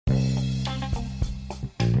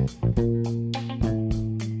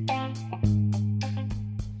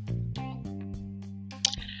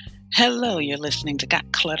Hello, you're listening to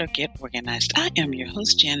Got Clutter, Get Organized. I am your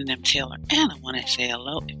host, Janet M. Taylor, and I want to say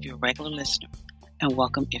hello if you're a regular listener, and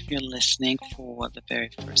welcome if you're listening for the very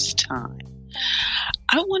first time.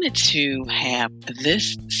 I wanted to have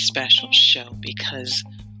this special show because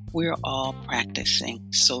we're all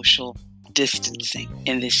practicing social distancing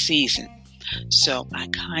in this season. So I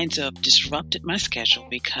kind of disrupted my schedule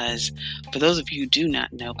because, for those of you who do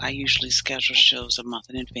not know, I usually schedule shows a month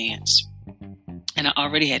in advance. And I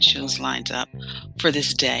already had shows lined up for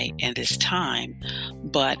this day and this time,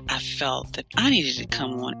 but I felt that I needed to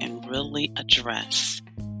come on and really address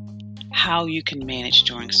how you can manage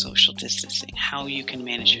during social distancing, how you can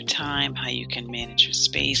manage your time, how you can manage your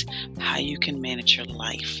space, how you can manage your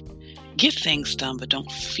life. Get things done, but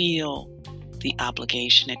don't feel the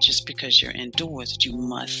obligation that just because you're indoors, that you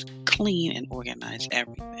must clean and organize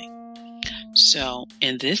everything. So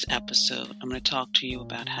in this episode, I'm going to talk to you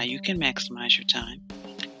about how you can maximize your time,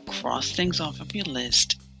 cross things off of your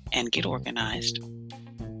list, and get organized.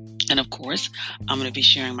 And of course, I'm going to be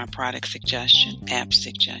sharing my product suggestion, app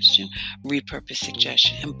suggestion, repurpose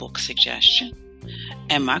suggestion, and book suggestion.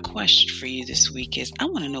 And my question for you this week is, I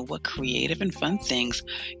want to know what creative and fun things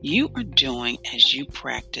you are doing as you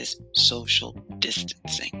practice social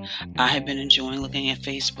distancing. I have been enjoying looking at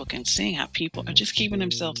Facebook and seeing how people are just keeping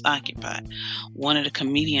themselves occupied. One of the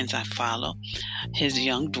comedians I follow, his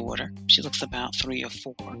young daughter, she looks about 3 or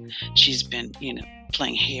 4. She's been,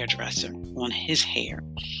 playing hairdresser on his hair.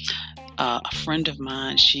 A friend of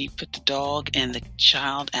mine, she put the dog and the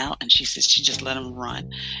child out, and she says she just let them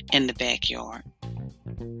run in the backyard.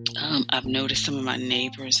 I've noticed some of my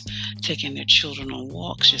neighbors taking their children on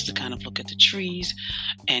walks just to kind of look at the trees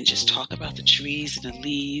and just talk about the trees and the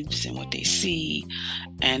leaves and what they see.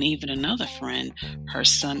 And even another friend, her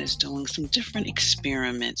son is doing some different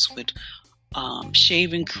experiments with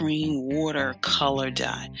shaving cream, water, color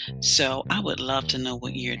dye. So I would love to know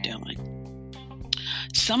what you're doing.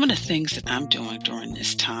 Some of the things that I'm doing during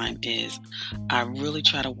this time is I really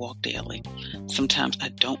try to walk daily. Sometimes I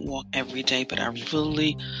don't walk every day, but I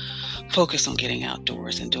really focus on getting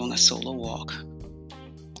outdoors and doing a solo walk.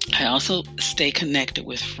 I also stay connected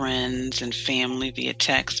with friends and family via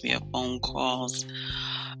text, via phone calls,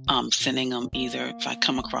 sending them either if I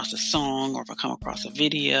come across a song or if I come across a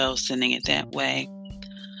video, sending it that way.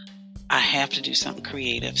 I have to do something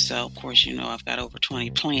creative. So, of course, I've got over 20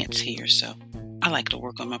 plants here, so I like to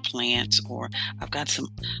work on my plants, or I've got some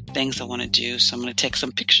things I want to do. So I'm going to take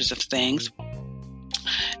some pictures of things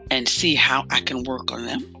and see how I can work on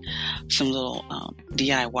them. Some little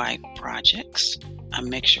DIY projects. I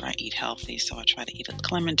make sure I eat healthy. So I try to eat a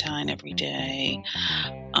clementine every day,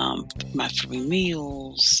 my 3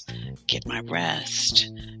 meals, get my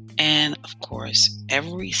rest. And of course,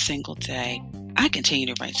 every single day, I continue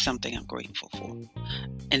to write something I'm grateful for.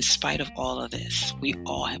 In spite of all of this, we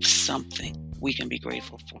all have something we can be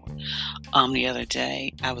grateful for. The other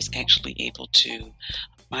day, I was actually able to,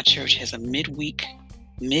 my church has a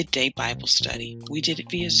midday Bible study. We did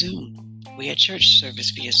it via Zoom. We had church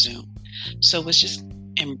service via Zoom. So it was just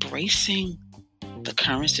embracing the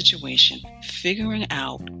current situation, figuring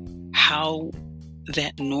out how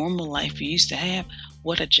that normal life you used to have,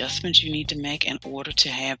 what adjustments you need to make in order to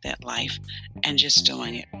have that life, and just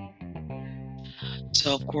doing it.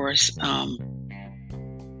 So of course,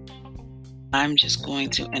 I'm just going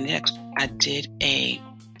to, and next I did a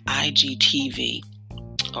IGTV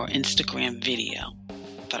or Instagram video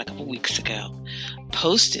about a couple weeks ago,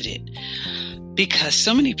 posted it because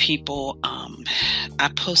so many people, I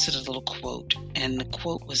posted a little quote, and the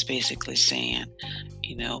quote was basically saying,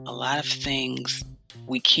 a lot of things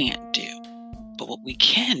we can't do, but what we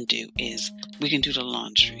can do is we can do the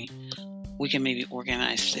laundry. We can maybe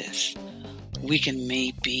organize this. We can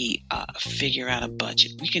maybe figure out a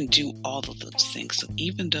budget. We can do all of those things. So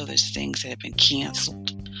even though there's things that have been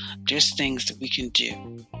canceled, there's things that we can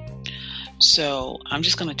do. So I'm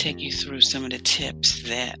just going to take you through some of the tips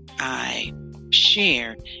that I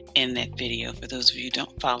share in that video. For those of you who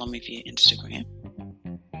don't follow me via Instagram,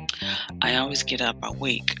 I always get up, I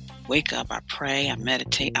wake up, I pray, I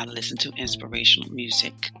meditate, I listen to inspirational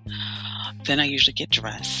music. Then I usually get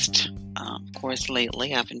dressed. Of course,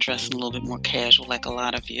 lately I've been dressing a little bit more casual like a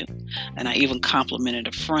lot of you. And I even complimented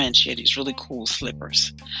a friend. She had these really cool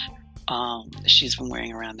slippers that she's been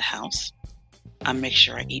wearing around the house. I make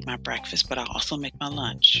sure I eat my breakfast, but I also make my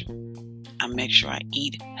lunch. I make sure I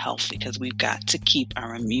eat healthy because we've got to keep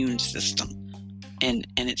our immune system in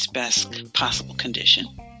its best possible condition.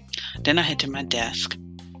 Then I head to my desk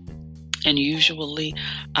And usually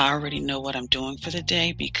I already know what I'm doing for the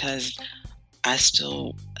day because I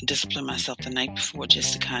still discipline myself the night before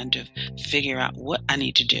just to kind of figure out what I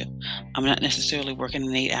need to do. I'm not necessarily working an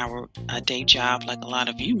 8-hour a day job like a lot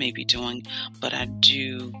of you may be doing, but I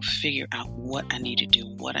do figure out what I need to do,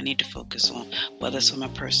 what I need to focus on, whether it's for my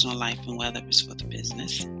personal life and whether it's for the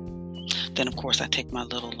business. Then, of course, I take my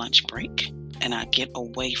little lunch break and I get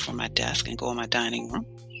away from my desk and go in my dining room.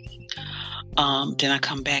 Then I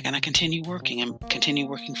come back and I continue working, and continue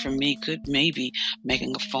working for me could maybe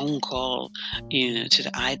making a phone call, to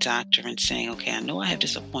the eye doctor and saying, okay, I know I have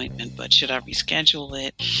this appointment, but should I reschedule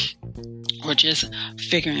it? Or just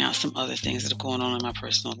figuring out some other things that are going on in my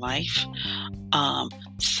personal life.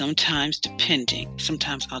 Sometimes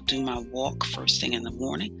I'll do my walk first thing in the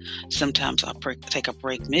morning. Sometimes I'll take a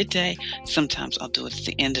break midday. Sometimes I'll do it at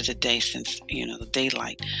the end of the day since, the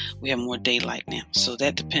daylight. We have more daylight now. So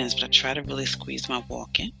that depends, but I try to really squeeze my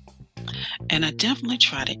walk in. And I definitely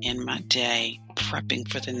try to end my day prepping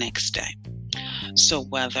for the next day. So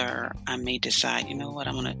whether I may decide, I'm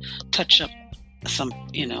going to touch up some,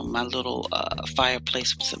 my little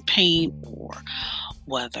fireplace with some paint, or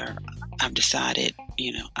whether I've decided,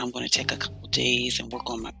 I'm going to take a couple days and work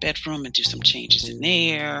on my bedroom and do some changes in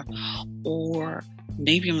there, or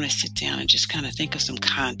maybe I'm going to sit down and just kind of think of some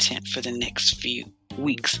content for the next few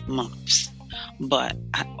weeks, months. But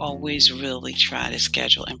I always really try to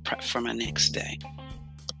schedule and prep for my next day.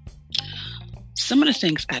 Some of the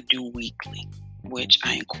things I do weekly, which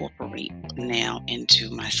I incorporate now into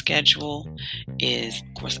my schedule, is,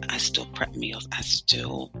 of course, I still prep meals. I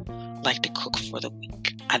still like to cook for the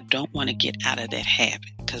week. I don't want to get out of that habit,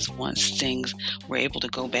 because once we're able to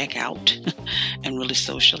go back out and really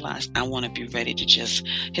socialize, I want to be ready to just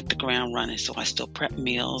hit the ground running. So I still prep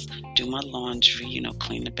meals, do my laundry,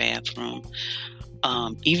 clean the bathroom.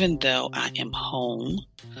 Even though I am home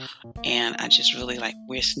and I just really like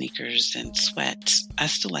wear sneakers and sweats, I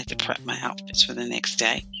still like to prep my outfits for the next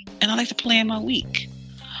day. And I like to plan my week,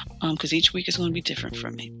 because each week is going to be different for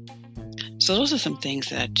me. So those are some things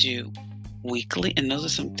that I do weekly, and those are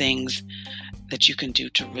some things that you can do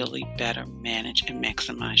to really better manage and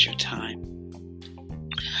maximize your time.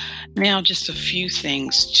 Now, just a few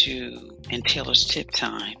things in Taylor's tip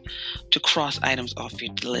time to cross items off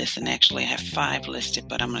your list. And actually I have 5 listed,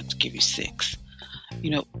 but I'm going to give you 6.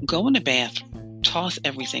 Go in the bathroom, toss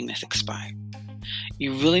everything that's expired.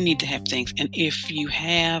 You really need to have things. And if you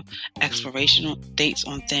have expiration dates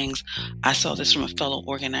on things, I saw this from a fellow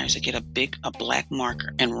organizer, get a black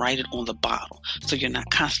marker and write it on the bottle. So you're not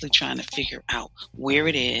constantly trying to figure out where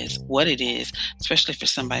it is, what it is, especially for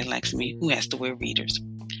somebody like me who has to wear readers.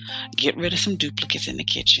 Get rid of some duplicates in the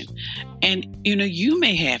kitchen. And, you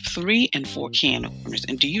may have 3 and 4 can openers.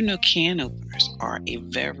 And do you know can openers are a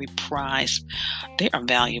very prized, they are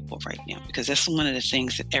valuable right now, because that's one of the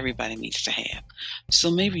things that everybody needs to have. So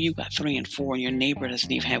maybe you got 3 and 4 and your neighbor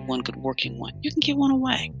doesn't even have one good working one. You can give one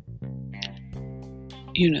away.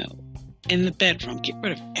 In the bedroom, get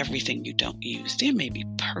rid of everything you don't use. There may be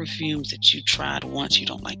perfumes that you tried once you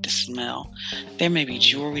don't like the smell. There may be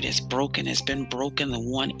jewelry that's broken, has been broken, the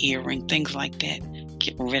one earring, things like that.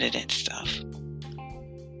 Get rid of that stuff.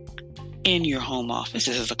 In your home office,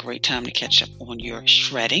 this is a great time to catch up on your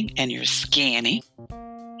shredding and your scanning.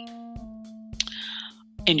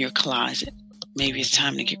 In your closet, maybe it's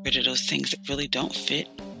time to get rid of those things that really don't fit.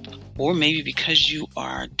 Or maybe because you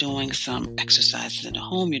are doing some exercises in the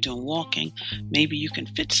home, you're doing walking, maybe you can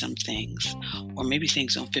fit some things. Or maybe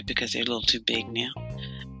things don't fit because they're a little too big now.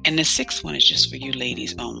 And the 6th one is just for you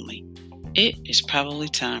ladies only. It is probably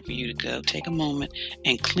time for you to go take a moment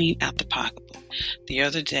and clean out the pocketbook. The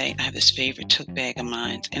other day, I have this favorite tote bag of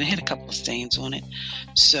mine, and it had a couple of stains on it.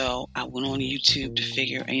 So I went on YouTube to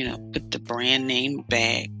figure, put the brand name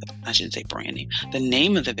bag, I shouldn't say brand name, the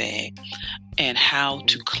name of the bag, and how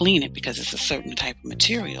to clean it, because it's a certain type of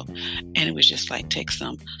material. And it was just like, take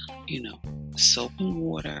some, soap and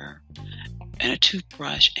water and a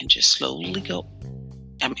toothbrush and just slowly go.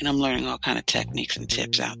 I'm learning all kind of techniques and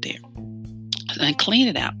tips out there. And clean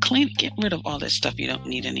it out. Get rid of all that stuff you don't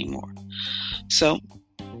need anymore. So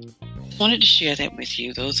I wanted to share that with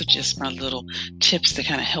you. Those are just my little tips to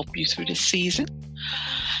kind of help you through this season.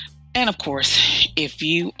 And of course, if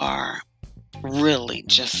you are really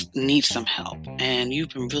just need some help and you've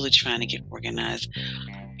been really trying to get organized,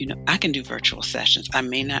 I can do virtual sessions. I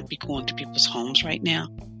may not be going to people's homes right now,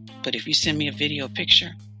 but if you send me a video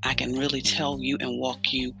picture, I can really tell you and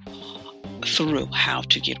walk you through how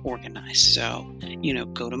to get organized. So,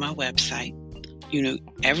 go to my website.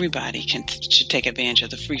 Everybody should take advantage of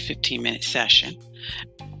the free 15-minute session.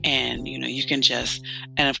 And, you can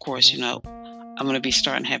and of course, I'm going to be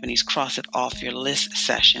starting having these cross it off your list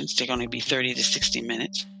sessions. They're going to be 30 to 60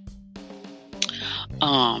 minutes.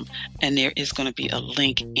 And there is going to be a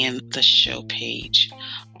link in the show page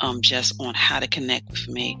just on how to connect with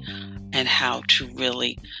me and how to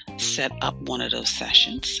really set up one of those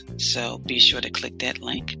sessions. So be sure to click that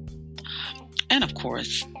link. And of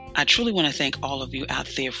course, I truly want to thank all of you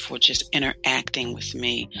out there for just interacting with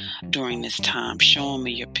me during this time, showing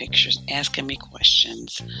me your pictures, asking me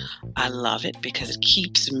questions. I love it because it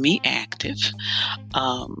keeps me active,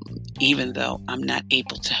 even though I'm not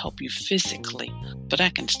able to help you physically, but I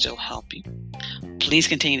can still help you. Please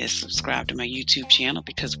continue to subscribe to my YouTube channel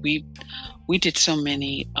because we did so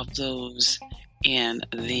many of those in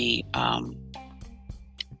the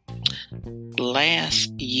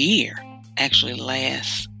last year, actually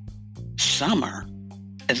last summer,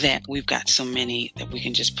 that we've got so many that we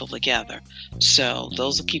can just pull together. So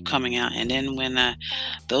those will keep coming out. And then when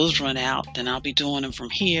those run out, then I'll be doing them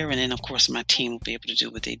from here. And then, of course, my team will be able to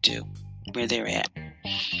do what they do, where they're at.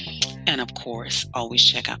 And, of course, always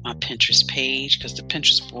check out my Pinterest page because the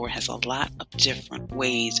Pinterest board has a lot of different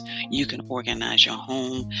ways you can organize your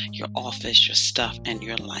home, your office, your stuff, and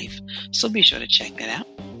your life. So be sure to check that out.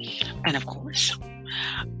 And, of course,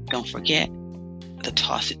 don't forget the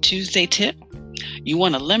Toss It Tuesday tip. You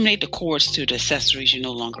want to eliminate the cords to the accessories you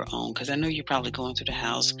no longer own, because I know you're probably going through the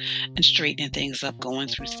house and straightening things up, going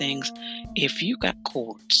through things. If you got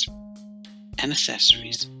cords and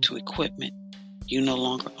accessories to equipment you no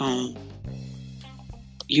longer own,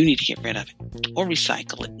 you need to get rid of it or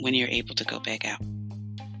recycle it when you're able to go back out.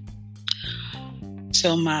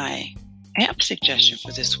 So my app suggestion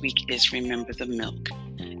for this week is Remember the Milk.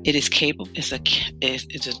 It is capable. It's a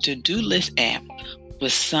to-do list app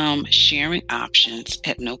with some sharing options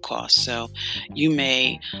at no cost. So you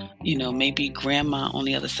may, maybe grandma on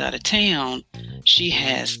the other side of town, she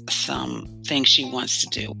has some things she wants to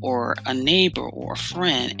do, or a neighbor or a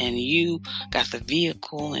friend, and you got the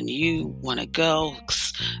vehicle and you want to go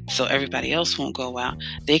so everybody else won't go out.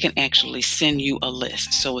 They can actually send you a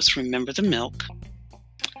list. So it's Remember the Milk.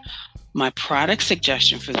 My product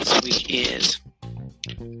suggestion for this week is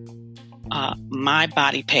My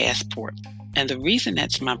Body Passport. And the reason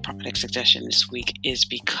that's my product suggestion this week is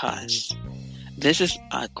because this is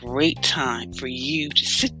a great time for you to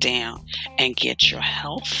sit down and get your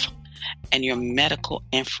health and your medical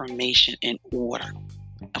information in order.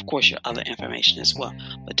 Of course, your other information as well.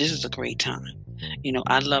 But this is a great time.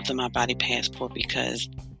 I love the My Body Passport because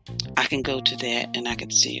I can go to that and I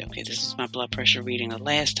can see, okay, this is my blood pressure reading the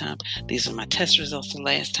last time. These are my test results the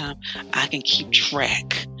last time. I can keep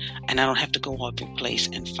track and I don't have to go all over the place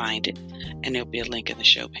and find it. And there'll be a link in the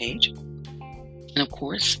show page. And of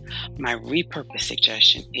course, my repurpose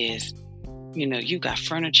suggestion is, you got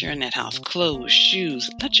furniture in that house, clothes, shoes,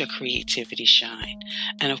 let your creativity shine.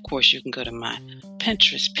 And of course, you can go to my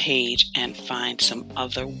Pinterest page and find some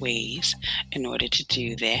other ways in order to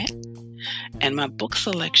do that. And my book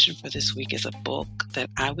selection for this week is a book that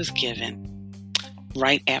I was given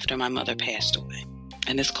right after my mother passed away.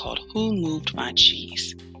 And it's called Who Moved My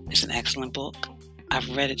Cheese? It's an excellent book.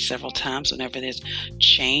 I've read it several times whenever there's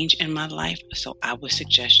change in my life. So I would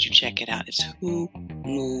suggest you check it out. It's Who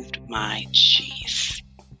Moved My Cheese?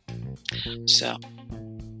 So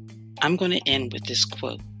I'm going to end with this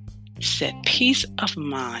quote. Set peace of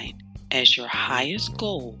mind as your highest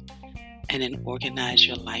goal and then organize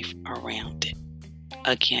your life around it.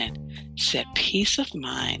 Again, set peace of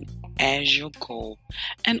mind as your goal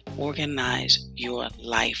and organize your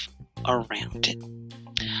life around it.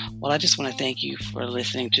 Well, I just want to thank you for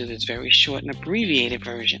listening to this very short and abbreviated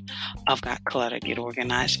version of Got Clutter, Get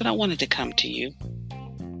Organized. But I wanted to come to you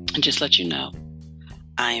and just let you know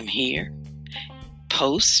I am here.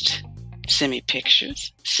 Post, send me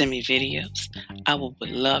pictures, send me videos. I would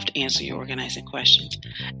love to answer your organizing questions.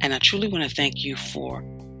 And I truly want to thank you for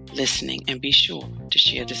listening. And be sure to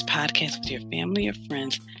share this podcast with your family, your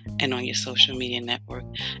friends, and on your social media network.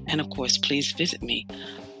 And of course, please visit me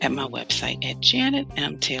at my website at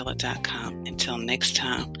janetmtaylor.com. Until next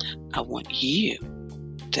time, I want you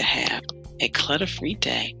to have a clutter-free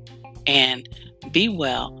day and be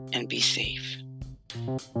well and be safe.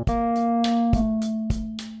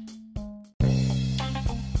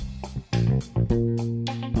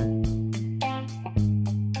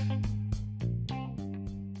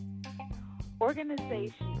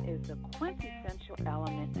 Organization is the quintessential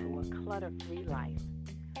element to a clutter-free life.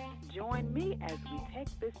 Join me as we take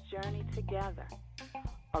this journey together.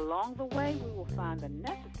 Along the way, we will find the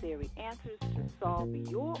necessary answers to solve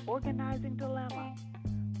your organizing dilemma.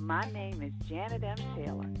 My name is Janet M.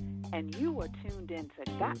 Taylor, and you are tuned in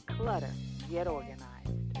to Got Clutter, Get Organized.